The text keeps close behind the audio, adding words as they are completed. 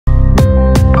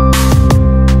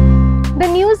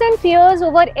fears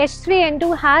over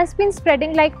H3N2 has been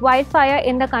spreading like wildfire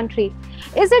in the country.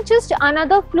 Is it just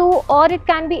another flu, or it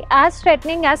can be as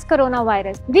threatening as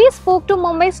coronavirus? We spoke to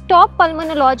Mumbai's top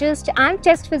pulmonologist and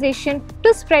chest physician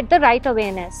to spread the right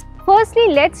awareness. Firstly,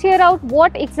 let's hear out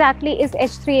what exactly is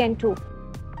H3N2.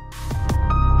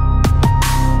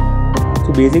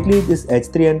 So basically, this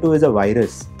H3N2 is a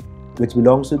virus which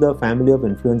belongs to the family of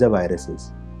influenza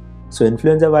viruses. So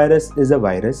influenza virus is a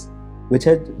virus which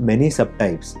had many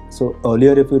subtypes. So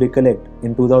earlier, if you recollect,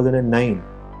 in 2009,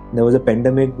 there was a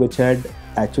pandemic which had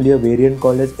actually a variant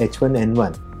called as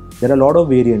H1N1. There are a lot of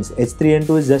variants.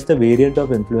 H3N2 is just a variant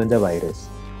of influenza virus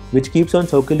which keeps on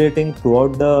circulating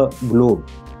throughout the globe.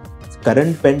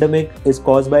 Current pandemic is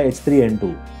caused by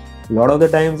H3N2. A lot of the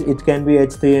times it can be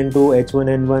H3N2,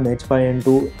 H1N1,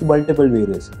 H5N2, multiple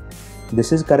variants.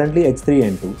 This is currently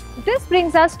H3N2. This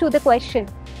brings us to the question,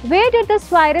 where did this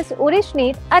virus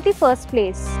originate at the first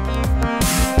place?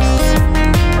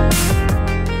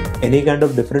 Any kind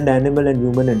of different animal and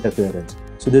human interference.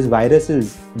 So these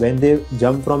viruses, when they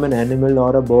jump from an animal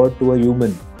or a bird to a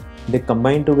human, they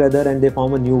combine together and they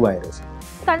form a new virus.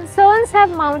 Concerns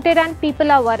have mounted and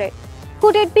people are worried.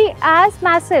 Could it be as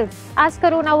massive as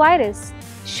coronavirus?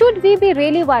 Should we be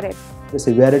really worried? The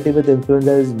severity with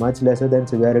influenza is much lesser than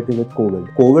severity with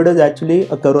COVID. COVID is actually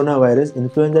a coronavirus.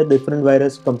 Influenza is a different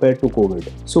virus compared to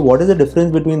COVID. So what is the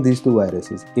difference between these two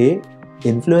viruses? A,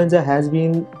 influenza has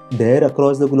been there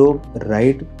across the globe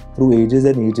right through ages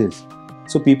and ages.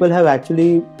 So people have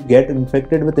actually get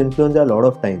infected with influenza a lot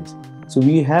of times. So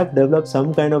we have developed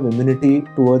some kind of immunity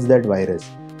towards that virus.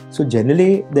 So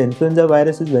generally the influenza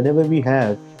viruses, whenever we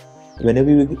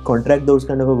contract those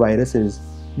kind of viruses,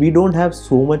 we don't have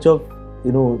so much of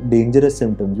dangerous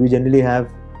symptoms. We generally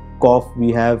have cough,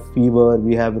 we have fever,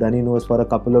 we have runny nose for a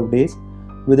couple of days.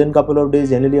 Within a couple of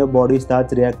days, generally our body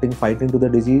starts reacting, fighting to the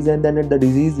disease, and then the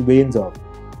disease wanes off.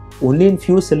 Only in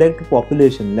few select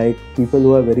population, like people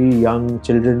who are very young,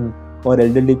 children or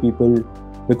elderly people,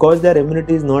 because their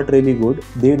immunity is not really good,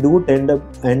 they do end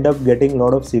up getting a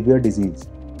lot of severe disease.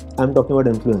 I'm talking about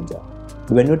influenza.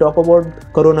 When we talk about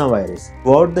coronavirus,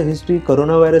 throughout the history,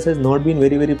 coronavirus has not been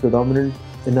very predominant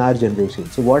in our generation.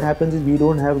 So what happens is we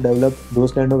don't have developed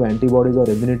those kind of antibodies or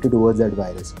immunity towards that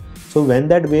virus. So when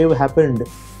that wave happened,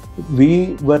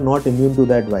 we were not immune to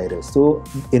that virus. So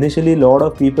initially, a lot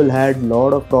of people had a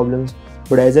lot of problems.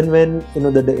 But as and when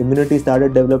the immunity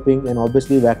started developing, and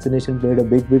obviously vaccination played a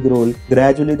big role,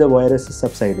 gradually the virus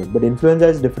subsided. But influenza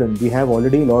is different. We have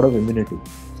already a lot of immunity.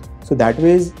 So that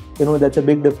way, that's a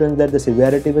big difference, that the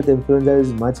severity with influenza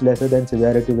is much lesser than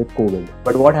severity with COVID.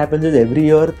 But what happens is every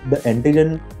year the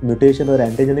antigen mutation or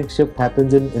antigenic shift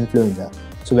happens in influenza.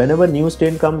 So whenever new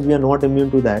strain comes, we are not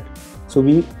immune to that. So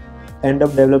we end up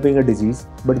developing a disease,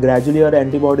 but gradually our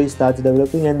antibody starts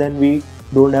developing and then we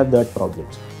don't have that problem.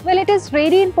 Well, it is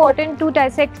really important to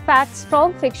dissect facts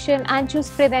from fiction and choose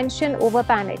prevention over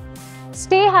panic.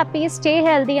 Stay happy, stay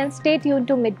healthy, and stay tuned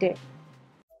to Midday.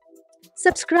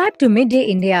 Subscribe to Midday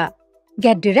India.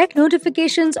 Get direct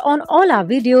notifications on all our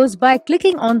videos by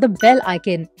clicking on the bell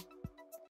icon.